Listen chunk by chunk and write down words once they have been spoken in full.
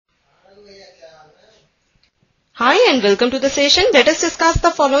Hi and welcome to the session. Let us discuss the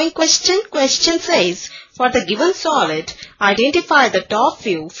following question. Question says, for the given solid, identify the top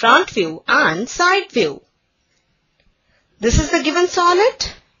view, front view and side view. This is the given solid.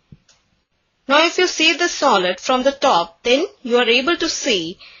 Now if you see the solid from the top, then you are able to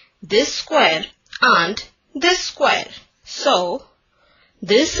see this square and this square. So,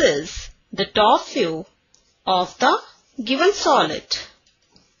 this is the top view of the given solid.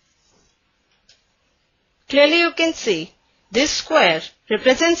 Clearly you can see this square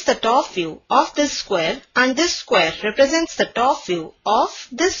represents the top view of this square and this square represents the top view of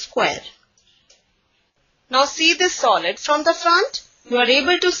this square. Now see this solid from the front. You are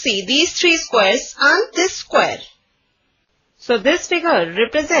able to see these three squares and this square. So this figure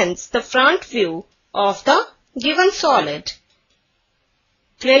represents the front view of the given solid.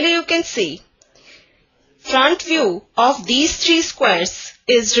 Clearly you can see front view of these three squares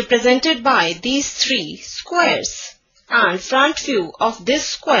is represented by these three squares and front view of this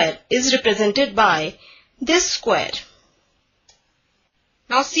square is represented by this square.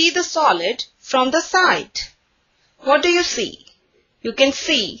 Now see the solid from the side. What do you see? You can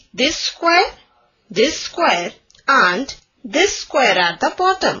see this square and this square at the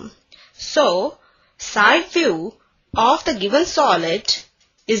bottom. So side view of the given solid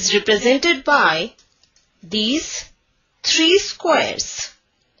is represented by these three squares.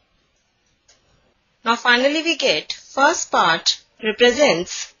 Now finally we get first part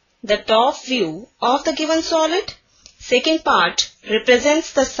represents the top view of the given solid, second part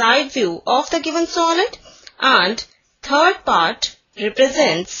represents the side view of the given solid and third part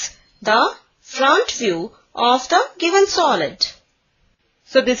represents the front view of the given solid.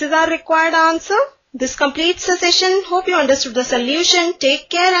 So this is our required answer. This completes the session. Hope you understood the solution. Take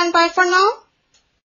care and bye for now.